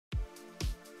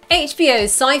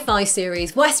HBO's sci-fi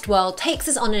series Westworld takes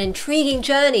us on an intriguing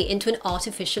journey into an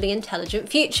artificially intelligent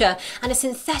future and a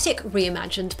synthetic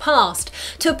reimagined past,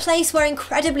 to a place where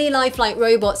incredibly lifelike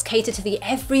robots cater to the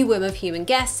every whim of human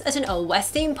guests at an Old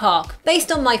West theme park. Based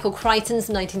on Michael Crichton's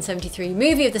 1973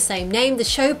 movie of the same name, the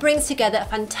show brings together a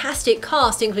fantastic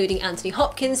cast including Anthony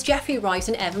Hopkins, Jeffrey Wright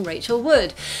and Evan Rachel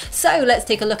Wood. So let's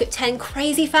take a look at 10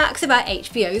 crazy facts about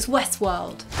HBO's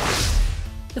Westworld.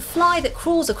 The fly that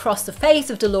crawls across the face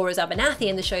of Dolores Abernathy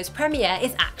in the show's premiere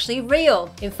is actually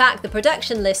real. In fact, the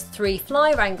production lists 3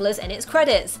 fly wranglers in its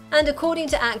credits, and according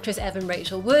to actress Evan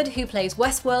Rachel Wood, who plays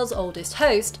Westworld's oldest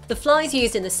host, the flies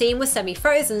used in the scene were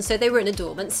semi-frozen, so they were in a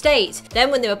dormant state.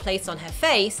 Then when they were placed on her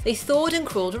face, they thawed and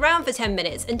crawled around for 10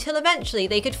 minutes until eventually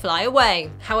they could fly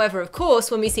away. However, of course,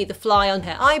 when we see the fly on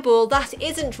her eyeball, that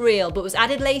isn't real but was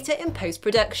added later in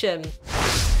post-production.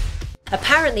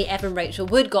 Apparently, Evan Rachel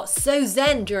Wood got so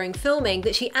zen during filming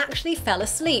that she actually fell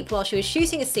asleep while she was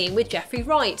shooting a scene with Jeffrey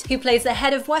Wright, who plays the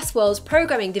head of Westworld's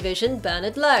programming division,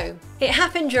 Bernard Lowe. It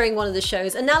happened during one of the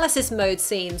show's analysis mode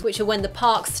scenes, which are when the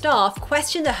park staff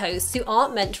question the hosts who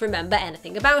aren't meant to remember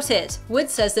anything about it. Wood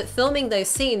says that filming those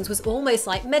scenes was almost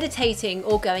like meditating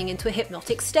or going into a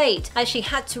hypnotic state, as she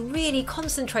had to really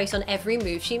concentrate on every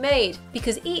move she made,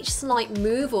 because each slight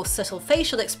move or subtle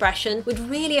facial expression would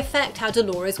really affect how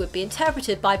Dolores would be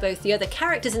interpreted by both the other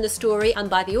characters in the story and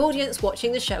by the audience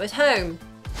watching the show at home.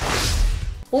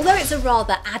 Although it's a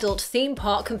rather adult theme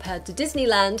park compared to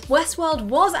Disneyland, Westworld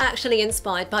was actually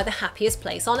inspired by the happiest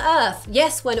place on Earth.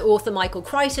 Yes, when author Michael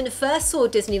Crichton first saw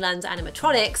Disneyland's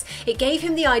animatronics, it gave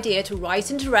him the idea to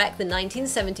write and direct the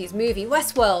 1970s movie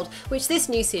Westworld, which this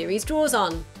new series draws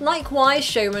on. Likewise,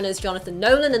 showrunners Jonathan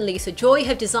Nolan and Lisa Joy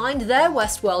have designed their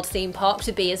Westworld theme park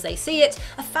to be, as they see it,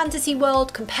 a fantasy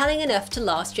world compelling enough to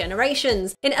last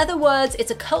generations. In other words,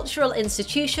 it's a cultural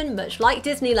institution much like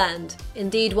Disneyland.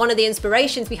 Indeed, one of the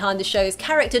inspirations behind the show's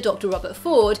character Dr. Robert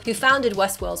Ford, who founded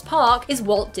Westworld's park, is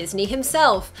Walt Disney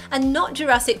himself, and not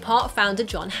Jurassic Park founder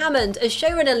John Hammond, as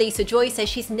showrunner Lisa Joy says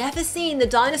she's never seen the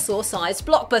dinosaur-sized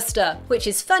blockbuster. Which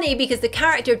is funny because the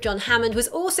character of John Hammond was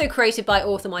also created by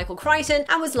author Michael Crichton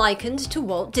and was likened to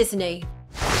Walt Disney.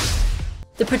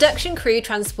 The production crew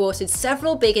transported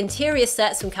several big interior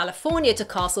sets from California to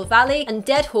Castle Valley and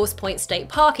Dead Horse Point State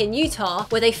Park in Utah,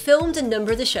 where they filmed a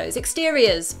number of the show's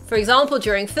exteriors. For example,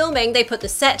 during filming, they put the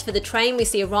set for the train we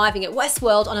see arriving at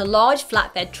Westworld on a large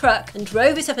flatbed truck and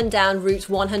drove it up and down Route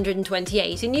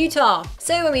 128 in Utah.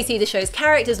 So when we see the show's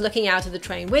characters looking out of the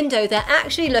train window, they're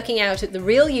actually looking out at the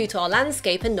real Utah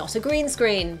landscape and not a green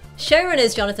screen.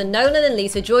 Showrunners Jonathan Nolan and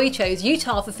Lisa Joy chose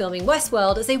Utah for filming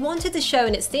Westworld as they wanted the show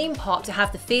and its theme park to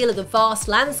have the feel of the vast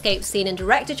landscape seen in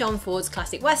director John Ford's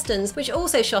classic westerns, which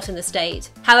also shot in the state.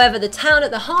 However, the town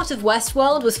at the heart of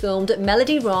Westworld was filmed at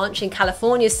Melody Ranch in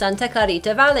California's Santa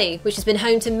Clarita Valley, which has been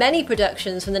home to many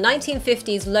productions from the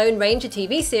 1950s Lone Ranger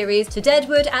TV series to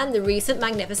Deadwood and the recent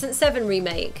Magnificent Seven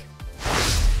remake.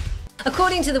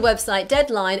 According to the website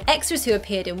Deadline, extras who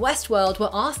appeared in Westworld were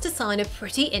asked to sign a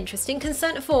pretty interesting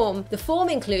consent form. The form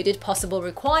included possible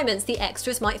requirements the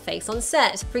extras might face on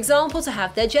set, for example to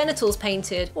have their genitals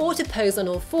painted, or to pose on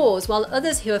all fours while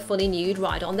others who are fully nude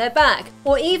ride on their back,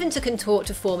 or even to contort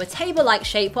to form a table-like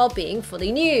shape while being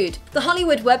fully nude. The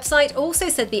Hollywood website also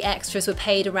said the extras were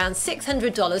paid around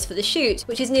 $600 for the shoot,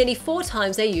 which is nearly 4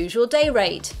 times their usual day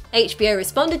rate. HBO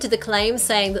responded to the claim,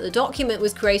 saying that the document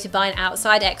was created by an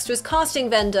outside extras casting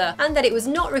vendor, and that it was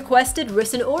not requested,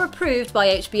 written or approved by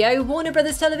HBO, Warner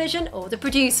Brothers Television or the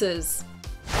producers.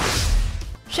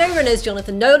 Showrunners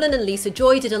Jonathan Nolan and Lisa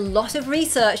Joy did a lot of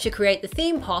research to create the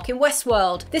theme park in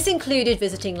Westworld. This included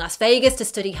visiting Las Vegas to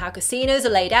study how casinos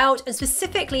are laid out and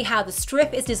specifically how the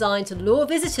Strip is designed to lure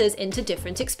visitors into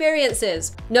different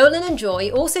experiences. Nolan and Joy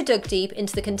also dug deep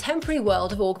into the contemporary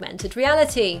world of augmented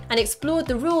reality and explored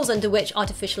the rules under which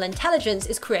artificial intelligence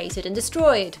is created and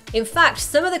destroyed. In fact,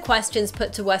 some of the questions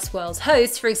put to Westworld's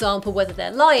hosts, for example whether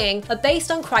they're lying, are based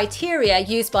on criteria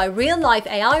used by real-life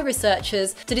AI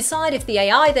researchers to decide if the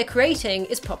AI they're creating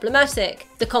is problematic.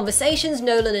 The conversations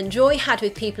Nolan and Joy had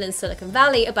with people in Silicon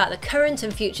Valley about the current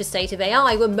and future state of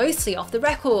AI were mostly off the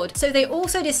record, so they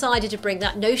also decided to bring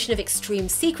that notion of extreme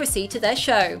secrecy to their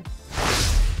show.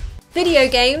 Video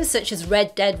games such as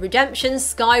Red Dead Redemption,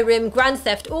 Skyrim, Grand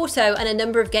Theft Auto and a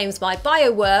number of games by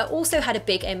BioWare also had a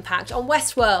big impact on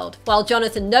Westworld. While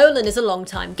Jonathan Nolan is a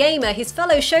long-time gamer, his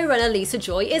fellow showrunner Lisa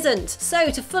Joy isn't.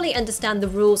 So to fully understand the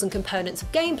rules and components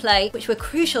of gameplay, which were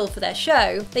crucial for their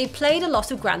show, they played a lot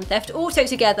of Grand Theft Auto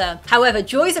together. However,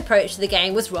 Joy's approach to the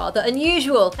game was rather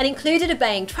unusual and included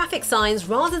obeying traffic signs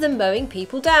rather than mowing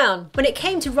people down. When it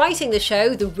came to writing the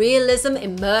show, the realism,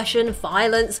 immersion,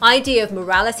 violence, idea of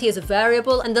morality as a of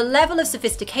variable, and the level of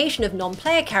sophistication of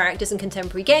non-player characters in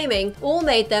contemporary gaming all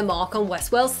made their mark on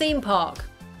Westworld's theme park.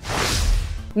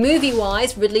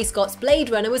 Movie-wise, Ridley Scott's Blade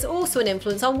Runner was also an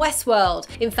influence on Westworld.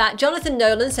 In fact, Jonathan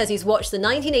Nolan says he's watched the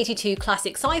 1982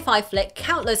 classic sci-fi flick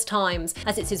countless times,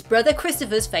 as it's his brother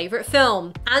Christopher's favourite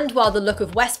film. And while the look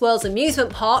of Westworld's amusement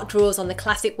park draws on the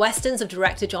classic westerns of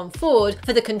director John Ford,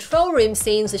 for the control room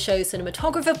scenes, the show's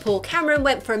cinematographer Paul Cameron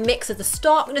went for a mix of the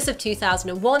starkness of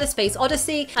 2001: A Space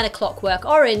Odyssey and A Clockwork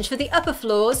Orange for the upper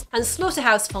floors, and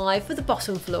Slaughterhouse-5 for the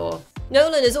bottom floor.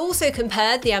 Nolan has also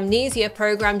compared the amnesia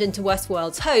programmed into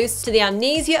Westworld's hosts to the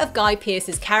amnesia of Guy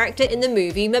Pearce's character in the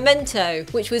movie Memento,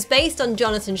 which was based on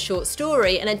Jonathan's short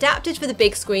story and adapted for the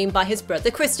big screen by his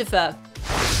brother Christopher.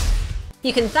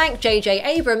 You can thank J.J.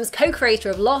 Abrams, co-creator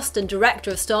of Lost and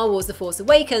director of Star Wars: The Force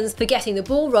Awakens, for getting the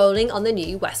ball rolling on the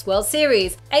new Westworld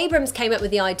series. Abrams came up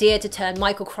with the idea to turn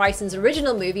Michael Crichton's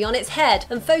original movie on its head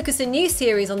and focus a new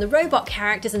series on the robot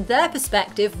characters and their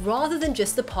perspective rather than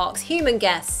just the park's human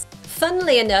guests.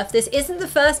 Funnily enough, this isn't the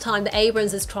first time that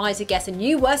Abrams has tried to get a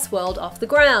new Westworld off the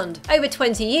ground. Over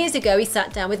 20 years ago, he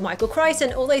sat down with Michael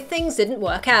Crichton, although things didn't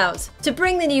work out. To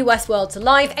bring the new Westworld to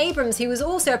life, Abrams, who was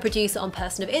also a producer on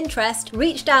Person of Interest,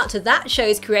 reached out to that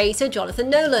show's creator, Jonathan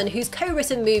Nolan, who's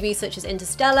co-written movies such as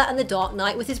Interstellar and The Dark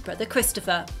Knight with his brother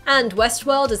Christopher. And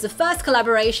Westworld is the first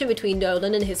collaboration between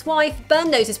Nolan and his wife, Burn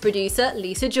Notice producer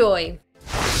Lisa Joy.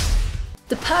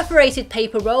 The perforated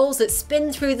paper rolls that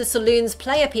spin through the saloon's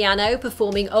player piano,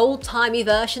 performing old-timey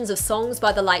versions of songs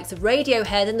by the likes of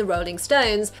Radiohead and the Rolling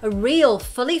Stones, are real,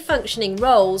 fully functioning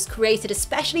rolls created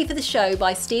especially for the show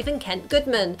by Stephen Kent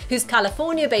Goodman, whose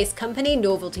California-based company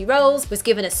Novelty Rolls was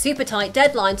given a super tight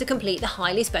deadline to complete the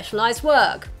highly specialised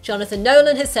work. Jonathan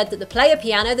Nolan has said that the player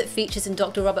piano that features in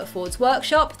Dr. Robert Ford's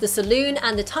workshop, the saloon,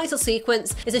 and the title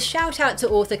sequence is a shout-out to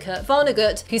author Kurt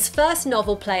Vonnegut, whose first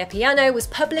novel, Player Piano, was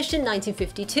published in 1952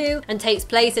 and takes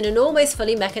place in an almost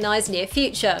fully mechanised near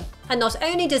future. And not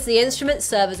only does the instrument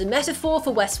serve as a metaphor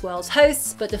for Westworld's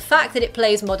hosts, but the fact that it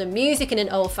plays modern music in an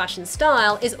old-fashioned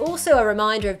style is also a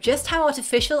reminder of just how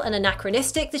artificial and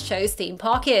anachronistic the show's theme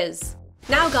park is.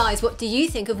 Now guys, what do you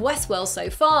think of Westworld so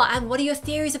far, and what are your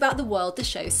theories about the world the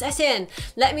show's set in?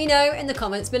 Let me know in the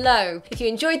comments below. If you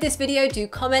enjoyed this video, do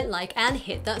comment, like, and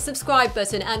hit that subscribe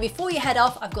button. And before you head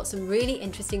off, I've got some really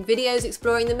interesting videos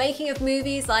exploring the making of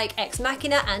movies like Ex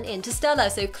Machina and Interstellar,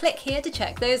 so click here to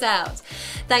check those out.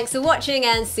 Thanks for watching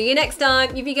and see you next time,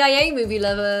 yippee-ki-yay movie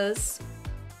lovers!